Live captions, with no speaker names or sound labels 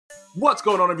What's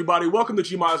going on, everybody? Welcome to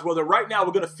GmiasWorld, and right now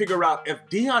we're going to figure out if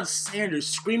Deion Sanders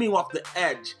screaming off the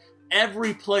edge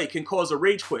every play can cause a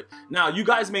rage quit. Now, you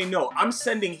guys may know, I'm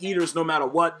sending heaters no matter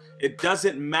what. It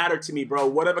doesn't matter to me, bro.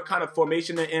 Whatever kind of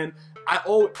formation they're in,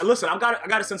 listen, I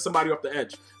gotta send somebody off the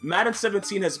edge. Madden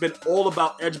 17 has been all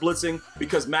about edge blitzing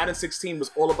because Madden 16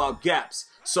 was all about gaps.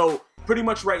 So pretty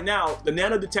much right now, the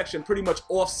nano detection pretty much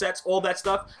offsets all that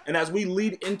stuff. And as we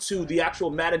lead into the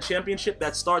actual Madden championship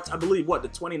that starts, I believe, what, the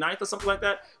 29th or something like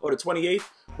that? Or the 28th?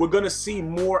 We're going to see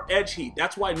more edge heat.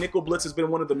 That's why nickel blitz has been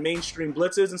one of the mainstream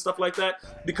blitzes and stuff like that,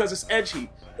 because it's edge heat.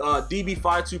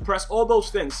 DB5-2 press, all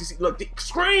those things. You see, look,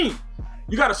 scream!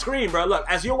 You gotta scream, bro. Look,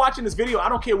 as you're watching this video, I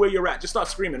don't care where you're at. Just start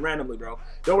screaming randomly, bro.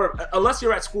 Don't worry, unless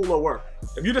you're at school or work.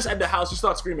 If you're just at the house, you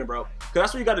start screaming, bro. Because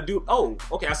that's what you gotta do. Oh,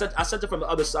 okay, I sent it from the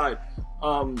other side.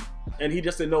 And he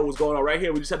just didn't know what was going on right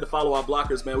here. We just had to follow our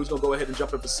blockers, man. We're just gonna go ahead and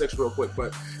jump in for 6 real quick.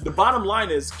 But the bottom line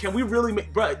is, can we really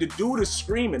make, bro, the dude is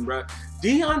screaming, bro.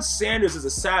 Deion Sanders is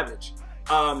a savage.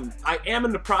 I am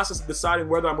in the process of deciding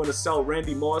whether I'm gonna sell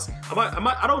Randy Moss.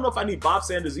 I don't know if I need Bob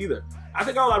Sanders either. I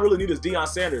think all I really need is Deion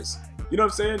Sanders. You know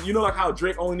what I'm saying? You know, like how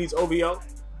Drake only needs OVO?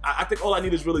 I think all I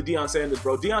need is really Deion Sanders,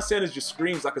 bro. Deion Sanders just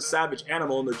screams like a savage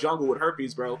animal in the jungle with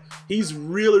herpes, bro. He's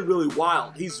really, really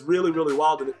wild. He's really, really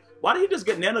wild. Why did he just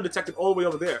get nano detected all the way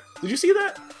over there? Did you see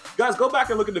that? Guys, go back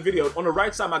and look at the video. On the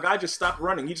right side, my guy just stopped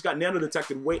running. He just got nano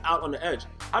detected way out on the edge.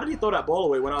 How did he throw that ball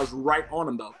away when I was right on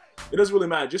him, though? It doesn't really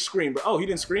matter. Just scream. But oh, he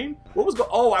didn't scream? What was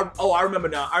I remember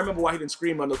now. I remember why he didn't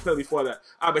scream on the play before that.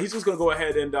 All right, but he's just going to go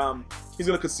ahead and he's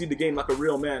going to concede the game like a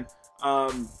real man.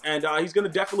 He's gonna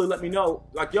definitely let me know,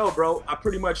 like, yo, bro,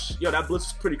 that blitz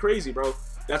is pretty crazy, bro.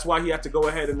 That's why he had to go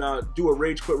ahead and do a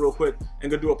rage quit real quick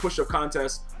and go do a push-up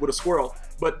contest with a squirrel.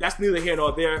 But that's neither here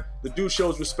nor there. The dude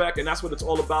shows respect, and that's what it's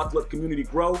all about, to let the community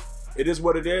grow. It is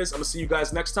what it is. I'm gonna see you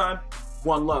guys next time.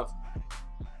 One love.